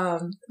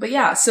 But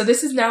yeah, so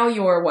this is now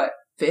your,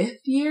 5th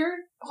year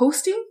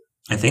hosting?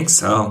 I think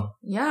so.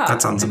 Yeah.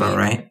 That sounds about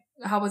right.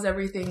 How was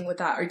everything with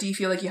that? Or do you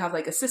feel like you have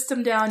like a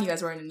system down? You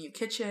guys were in a new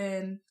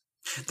kitchen?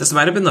 This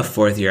might have been the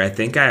 4th year. I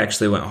think I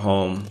actually went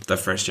home the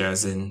first year I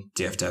was in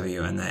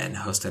DFW and then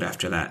hosted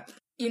after that.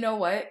 You know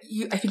what?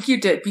 I think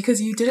you did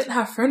because you didn't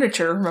have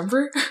furniture,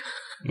 remember?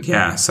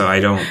 Yeah, so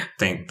I don't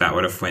think that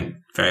would have went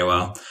very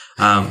well.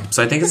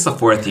 So I think it's the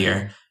 4th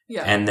year.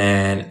 Yeah. And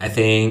then I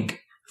think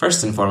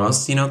first and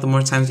foremost, you know, the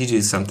more times you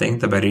do something,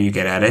 the better you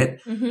get at it.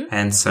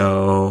 And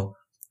so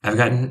I've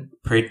gotten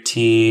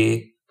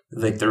pretty...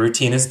 Like the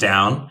routine is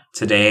down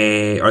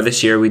today or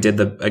this year. We did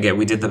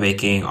the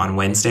baking on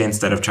Wednesday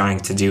instead of trying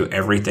to do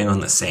everything on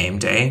the same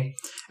day.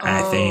 And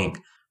I think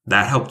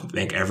that helped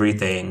make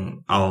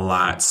everything a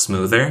lot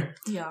smoother.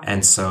 Yeah.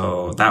 And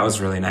so that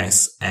was really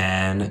nice.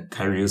 And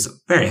Kyrie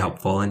was very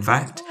helpful, in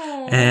fact.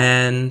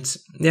 And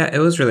yeah, it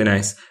was really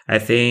nice. I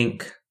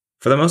think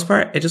for the most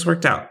part, it just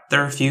worked out.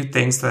 There are a few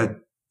things that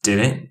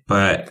didn't,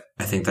 but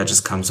I think that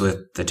just comes with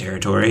the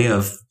territory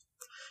of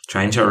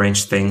trying to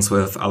arrange things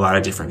with a lot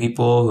of different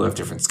people who have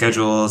different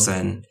schedules.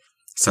 And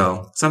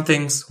so some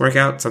things work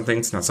out, some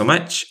things not so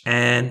much.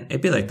 And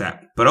it'd be like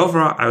that. But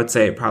overall, I would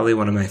say probably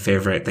one of my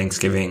favorite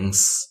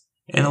Thanksgivings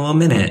in a little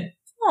minute.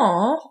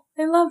 Aw,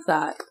 I love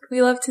that.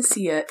 We love to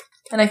see it.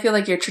 And I feel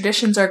like your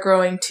traditions are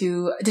growing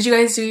too. Did you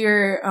guys do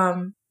your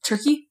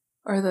turkey?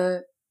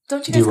 Or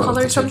don't you guys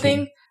color something?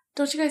 Turkey?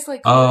 Don't you guys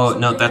like color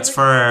no, that's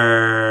for...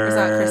 Or is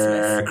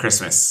that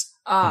Christmas?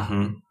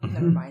 Christmas.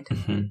 Never mind.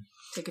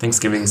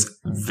 Thanksgiving's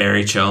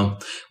very chill.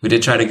 We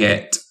did try to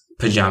get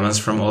pajamas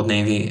from Old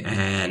Navy,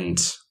 and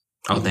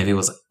Old Navy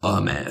was a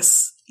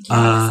mess.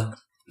 Yes.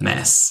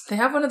 Mess. They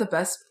have one of the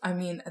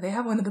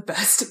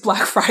best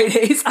Black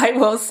Fridays, I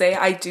will say.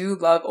 I do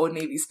love Old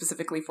Navy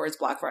specifically for its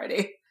Black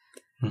Friday.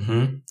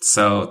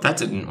 So that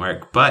didn't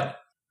work, but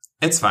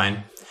it's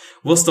fine.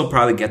 We'll still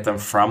probably get them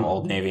from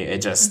Old Navy.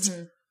 It just,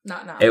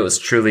 not. It was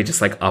truly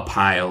just like a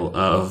pile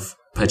of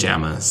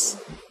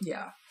pajamas.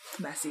 Yeah.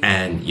 Messy.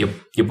 And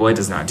your boy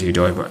does not do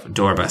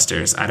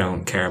doorbusters. I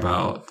don't care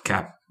about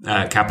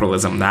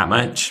capitalism that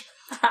much.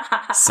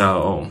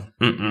 So,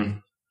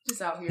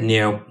 just out here.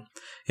 Nope.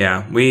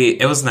 Yeah,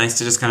 it was nice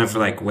to just kind of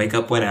like wake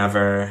up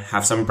whenever,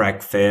 have some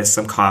breakfast,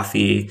 some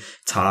coffee,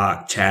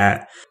 talk,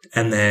 chat.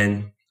 And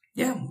then,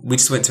 yeah, we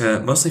just went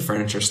to mostly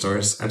furniture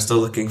stores. I'm still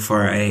looking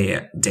for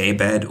a day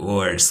bed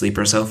or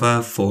sleeper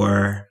sofa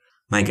for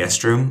my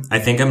guest room. I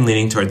think I'm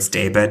leaning towards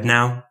day bed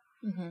now.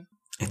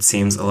 It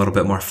seems a little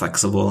bit more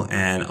flexible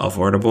and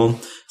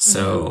affordable.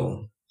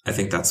 So I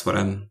think that's what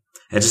I'm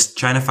just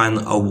trying to find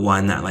a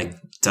one that like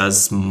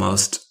does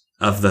most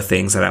of the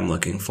things that I'm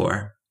looking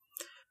for.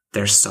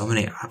 There's so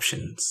many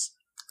options.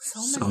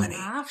 So many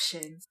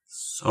options.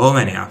 So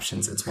many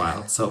options. It's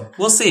wild. So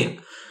we'll see.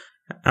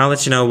 I'll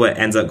let you know what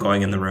ends up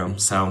going in the room.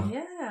 So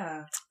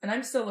yeah. And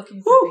I'm still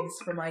looking for things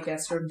for my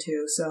guest room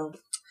too. So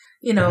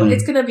you know,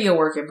 it's going to be a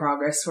work in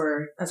progress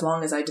for as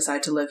long as I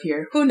decide to live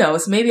here. Who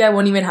knows? Maybe I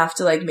won't even have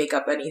to like make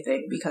up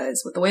anything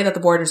because with the way that the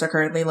borders are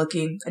currently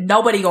looking,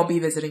 nobody going to be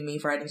visiting me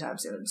for any time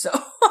soon. So,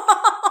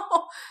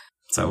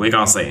 so we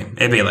going to see.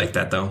 It'd be like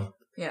that though.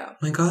 Yeah. Oh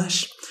my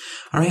gosh.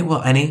 All right.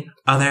 Well, any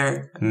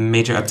other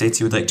major updates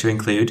you would like to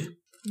include?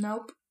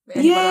 Nope.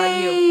 And what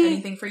about you?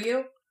 Anything for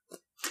you?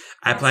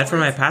 I applied for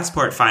my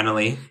passport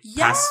finally.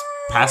 Yes!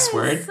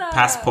 Passport.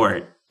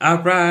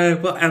 All right.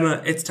 Well,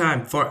 Emma, it's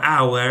time for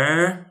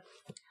our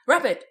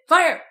rapid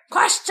fire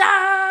question.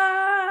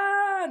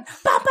 Bam,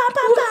 bam,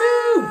 bam,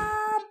 bam.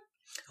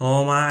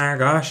 Oh my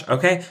gosh.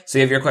 Okay. So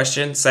you have your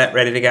question set,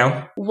 ready to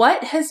go?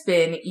 What has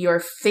been your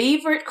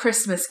favorite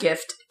Christmas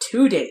gift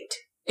to date?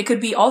 It could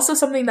be also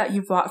something that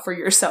you bought for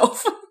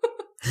yourself.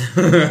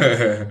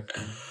 Oh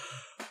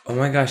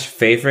my gosh.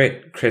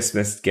 Favorite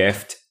Christmas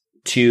gift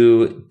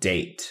to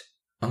date.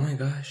 Oh my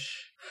gosh.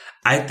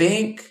 I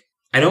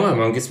know my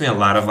mom gets me a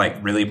lot of like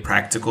really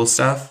practical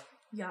stuff.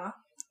 Yeah.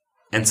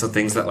 And so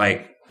things that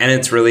like, and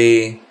it's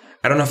really,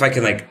 I don't know if I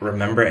can like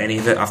remember any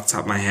of it off the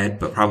top of my head,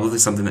 but probably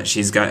something that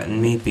she's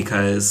gotten me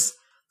because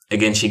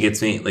again, she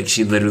gets me like,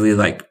 she literally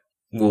like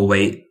will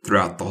wait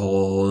throughout the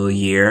whole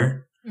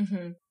year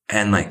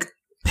and like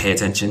pay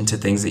attention to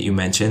things that you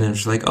mention. And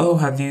she's like, oh,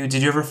 did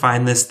you ever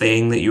find this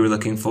thing that you were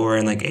looking for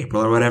in like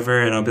April or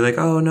whatever? And I'll be like,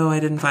 oh no, I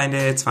didn't find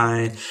it. It's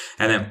fine.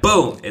 And then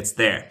boom, it's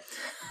there.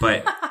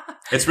 But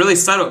it's really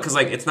subtle because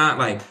like, it's not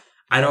like,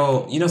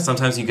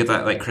 sometimes you get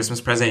that like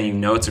Christmas present and you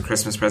know it's a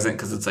Christmas present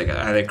because it's like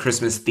either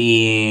Christmas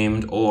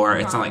themed or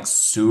it's not like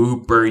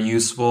super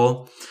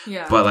useful.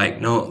 Yeah. But like,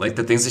 no, like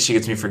the things that she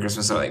gets me for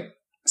Christmas are like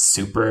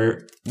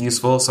super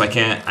useful. So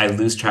I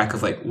lose track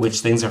of like which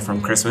things are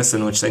from Christmas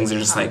and which things are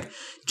just like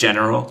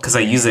general because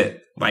I use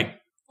it like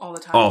all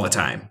the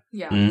time.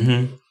 Yeah.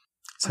 Mm-hmm.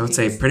 So I would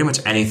say pretty much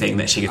anything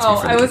that she gets me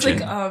for the kitchen.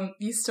 Like,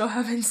 you still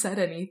haven't said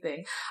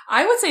anything.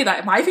 I would say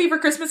that my favorite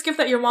Christmas gift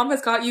that your mom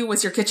has got you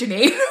was your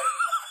KitchenAid.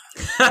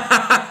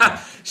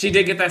 She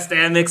did get that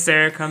stand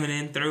mixer coming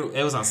in through.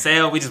 It was on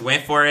sale. We just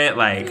went for it.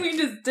 Like we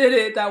just did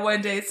it that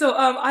one day. So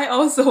I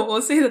also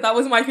will say that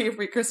was my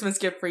favorite Christmas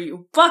gift for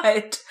you.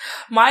 But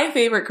my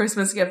favorite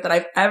Christmas gift that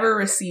I've ever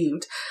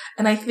received,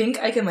 and I think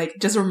I can like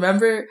just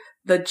remember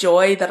the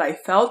joy that I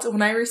felt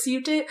when I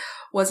received it,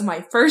 was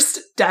my first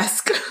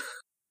desk.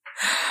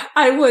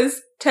 I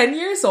was 10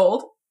 years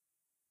old.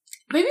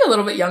 Maybe a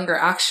little bit younger,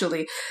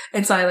 actually.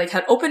 And so I like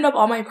had opened up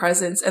all my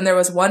presents and there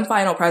was one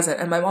final present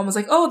and my mom was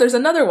like, oh, there's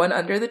another one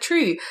under the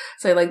tree.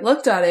 So I like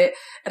looked at it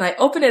and I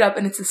open it up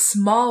and it's a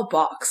small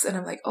box. And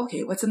I'm like,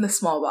 okay, what's in the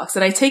small box?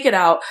 And I take it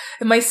out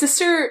and my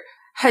sister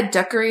had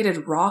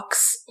decorated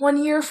rocks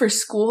one year for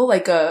school.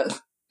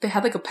 They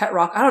had like a pet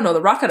rock. I don't know.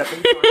 The rock had a face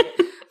on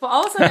it. But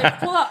all of a sudden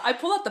I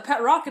pull out the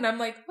pet rock and I'm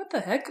like, what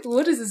the heck?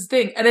 What is this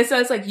thing? And it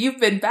says like, you've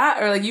been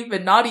bad or like you've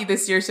been naughty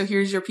this year. So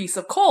here's your piece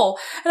of coal.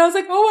 And I was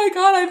like, oh my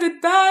God, I've been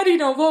bad,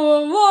 blah,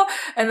 blah, blah.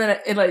 And then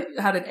it like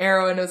had an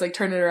arrow and it was like,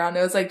 turn it around.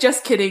 It was like,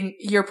 just kidding.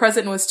 Your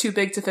present was too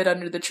big to fit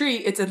under the tree.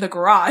 It's in the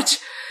garage.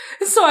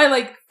 So I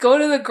like go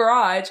to the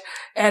garage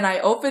and I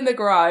open the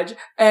garage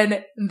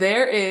and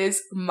there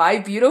is my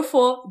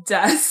beautiful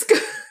desk.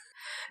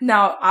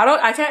 Now,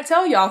 I can't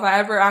tell y'all if I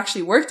ever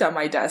actually worked on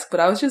my desk, but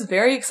I was just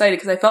very excited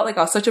because I felt like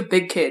I was such a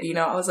big kid,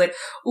 I was like,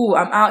 ooh,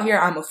 I'm out here,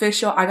 I'm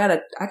official, I got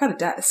a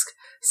desk.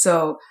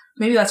 So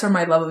maybe that's where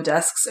my love of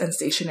desks and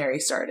stationery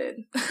started.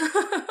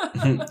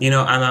 I'm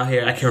out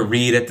here, I can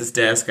read at this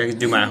desk, I can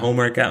do my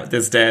homework at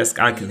this desk,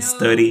 I can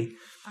study.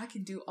 I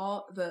can do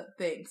all the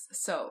things.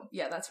 So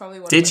yeah, that's probably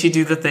what. Did she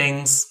do the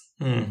things?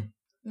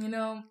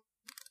 To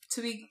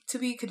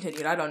be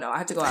continued. I don't know. I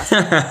have to go ask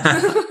her.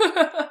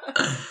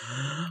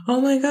 Oh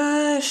my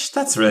gosh,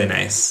 that's really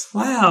nice.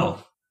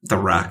 Wow. The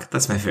rock.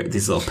 That's my favorite.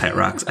 These little pet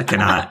rocks. I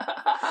cannot.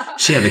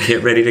 She had the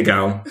kit ready to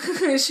go.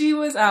 She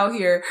was out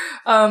here.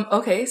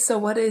 Okay, so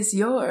what is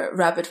your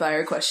rapid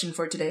fire question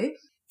for today?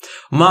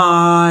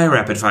 My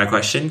rapid fire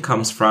question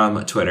comes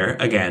from Twitter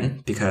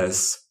again,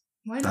 because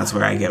that's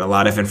where I get a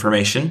lot of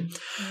information.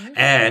 Mm-hmm.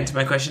 And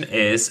my question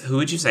is, who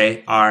would you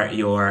say are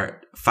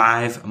your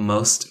 5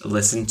 most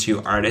listened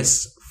to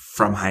artists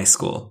from high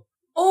school?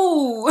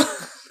 Oh,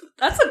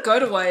 that's a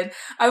good one.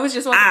 I was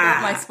just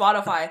watching my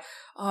Spotify.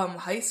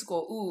 High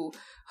school. Ooh,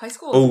 high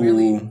school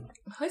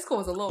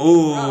was a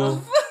little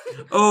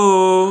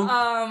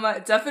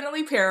rough.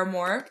 Definitely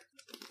Paramore.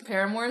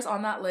 Paramore is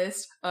on that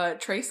list.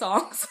 Trey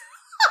Songz.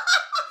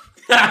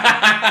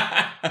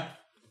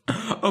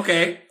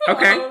 Okay.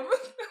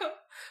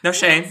 No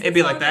shame. It'd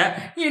be like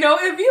that.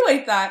 It'd be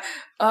like that.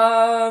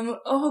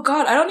 Oh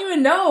God, I don't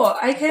even know.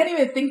 I can't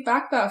even think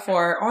back that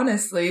far,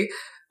 honestly.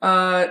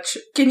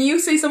 Can you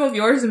say some of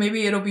yours and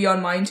maybe it'll be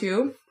on mine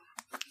too?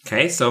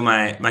 Okay, so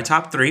my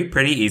top 3,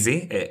 pretty easy.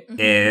 It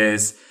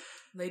is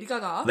Lady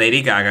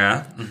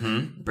Gaga,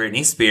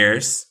 Britney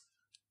Spears,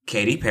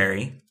 Katy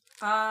Perry.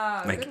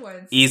 Good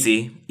ones.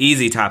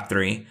 Easy top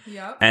 3.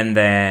 Yep. And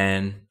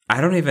then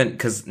I don't even,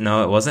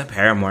 it wasn't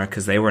Paramore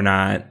because they were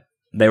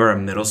a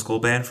middle school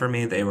band for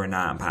me. They were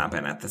not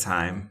popping at the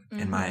time,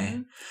 in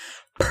my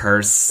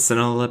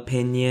personal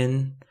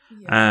opinion.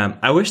 Yeah.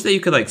 I wish that you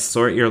could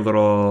sort your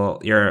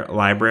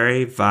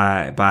library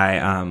by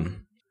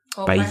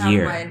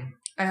year.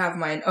 I have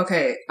mine.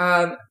 Okay.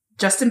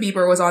 Justin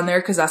Bieber was on there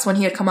because that's when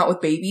he had come out with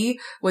Baby,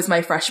 was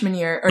my freshman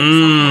year or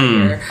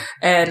sophomore year.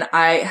 And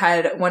I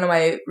had one of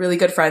my really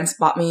good friends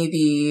bought me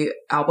the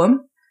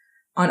album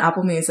on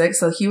Apple Music.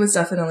 So he was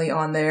definitely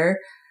on there.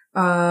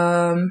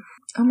 Oh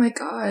my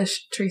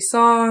gosh. Trey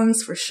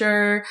Songz for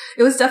sure.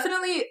 It was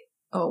definitely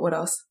Oh, what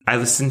else? I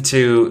listened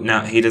to,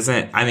 now he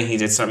doesn't, I mean, he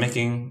did start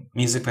making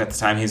music, but at the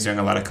time he was doing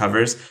a lot of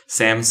covers.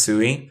 Sam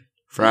Sui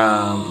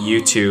from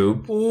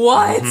YouTube.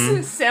 What?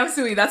 Sam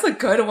Sui, that's a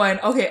good one.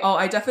 Okay,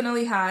 I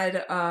definitely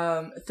had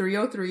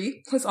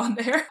 303 was on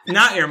there.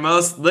 Not your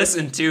most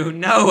listened to.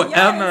 No, Yes.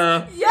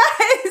 Emma.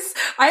 Yes!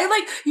 I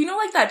like,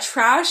 like that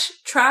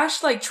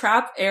trash, like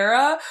trap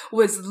era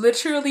was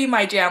literally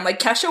my jam. Like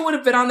Kesha would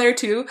have been on there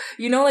too.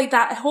 Like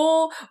that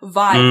whole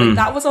vibe. Like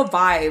that was a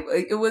vibe.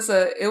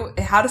 It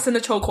had us in a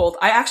chokehold.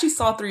 I actually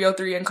saw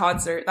 303 in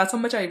concert. That's how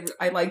much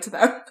I liked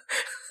them.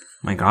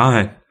 My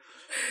God.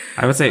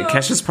 I would say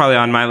Kesha's probably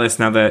on my list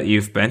now that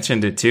you've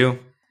mentioned it too.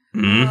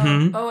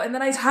 Mm-hmm. And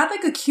then I had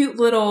like a cute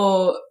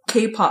little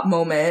K-pop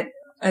moment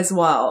as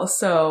well.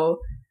 So,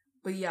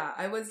 but yeah,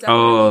 I was definitely...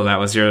 Oh, that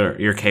was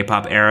your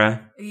K-pop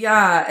era?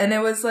 Yeah, and it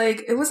was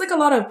like a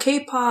lot of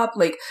K-pop,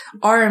 like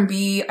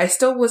R&B. I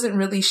still wasn't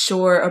really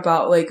sure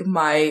about like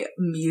my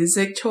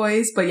music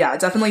choice, but yeah,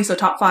 definitely. So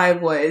top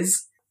 5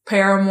 was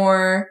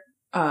Paramore,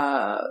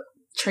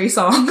 Trey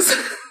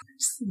Songz.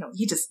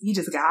 He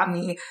just got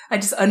me. I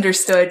just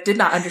did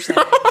not understand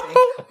anything.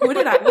 What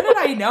did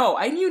I know?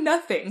 I knew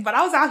nothing, but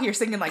I was out here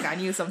singing like I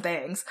knew some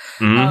things.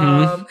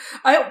 Mm-hmm.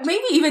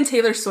 Maybe even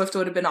Taylor Swift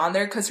would have been on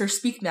there because her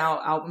Speak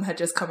Now album had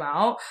just come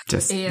out. You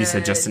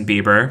said Justin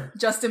Bieber.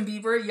 Justin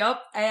Bieber,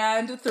 yup,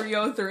 and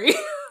 303.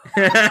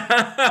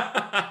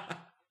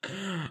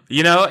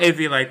 It'd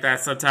be like that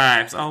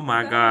sometimes. Oh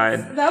my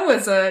God. That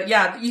was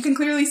you can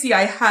clearly see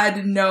I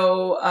had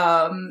no,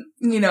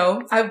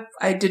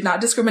 I did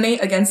not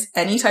discriminate against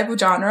any type of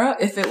genre.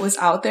 If it was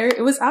out there,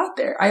 it was out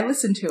there. I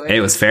listened to it.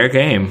 It was fair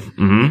game.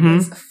 Mm-hmm. It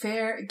was a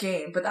fair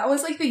game. But that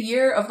was like the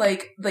year of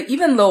like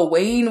even Lil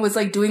Wayne was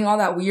like doing all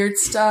that weird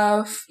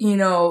stuff.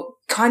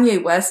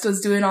 Kanye West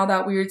was doing all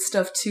that weird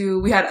stuff too.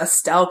 We had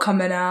Estelle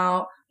coming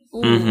out.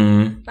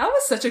 Ooh, That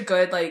was such a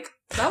good,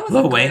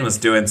 Lil Wayne was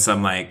doing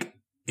some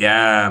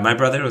yeah, my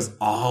brother was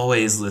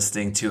always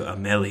listening to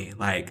Amelie.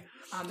 When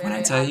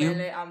I tell you,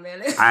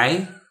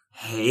 I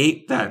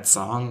hate that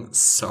song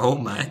so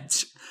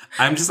much.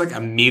 I'm just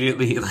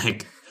immediately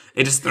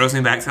it just throws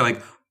me back to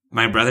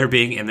my brother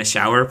being in the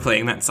shower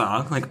playing that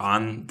song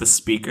on the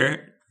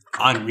speaker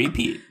on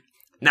repeat.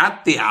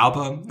 Not the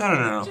album.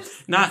 No.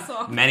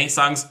 Not many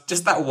songs.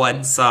 Just that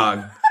one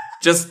song.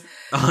 Just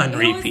on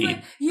repeat.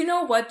 You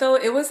know what though?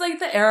 It was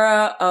the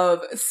era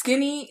of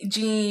skinny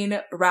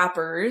jean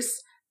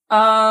rappers. We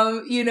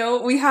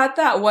had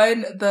that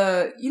one,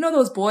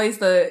 those boys,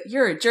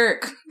 you're a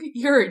jerk.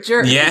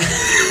 Yeah.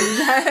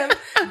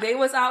 They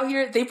was out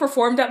here, they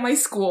performed at my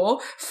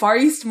school. Far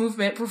East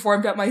Movement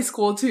performed at my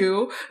school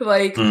too.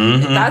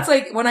 That's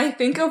when I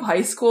think of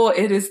high school,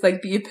 it is the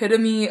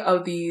epitome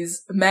of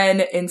these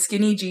men in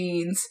skinny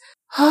jeans.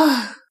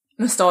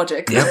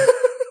 Nostalgic. Yep.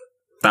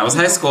 That was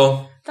high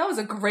school. That was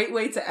a great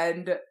way to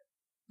end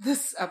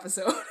this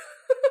episode.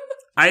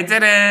 I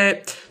did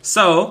it!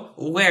 So,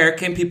 where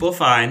can people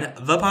find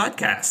the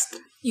podcast?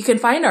 You can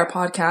find our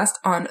podcast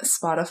on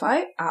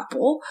Spotify,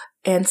 Apple,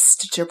 and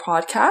Stitcher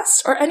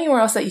Podcast, or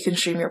anywhere else that you can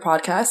stream your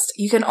podcast.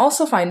 You can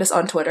also find us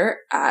on Twitter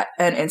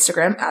and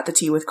Instagram at The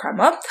Tea with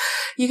Crema.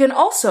 You can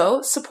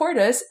also support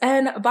us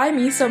and buy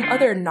me some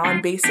other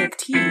non-basic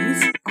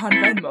teas on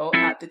Venmo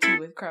at The Tea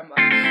with Crema.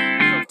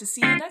 We hope to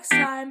see you next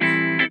time.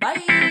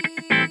 Bye!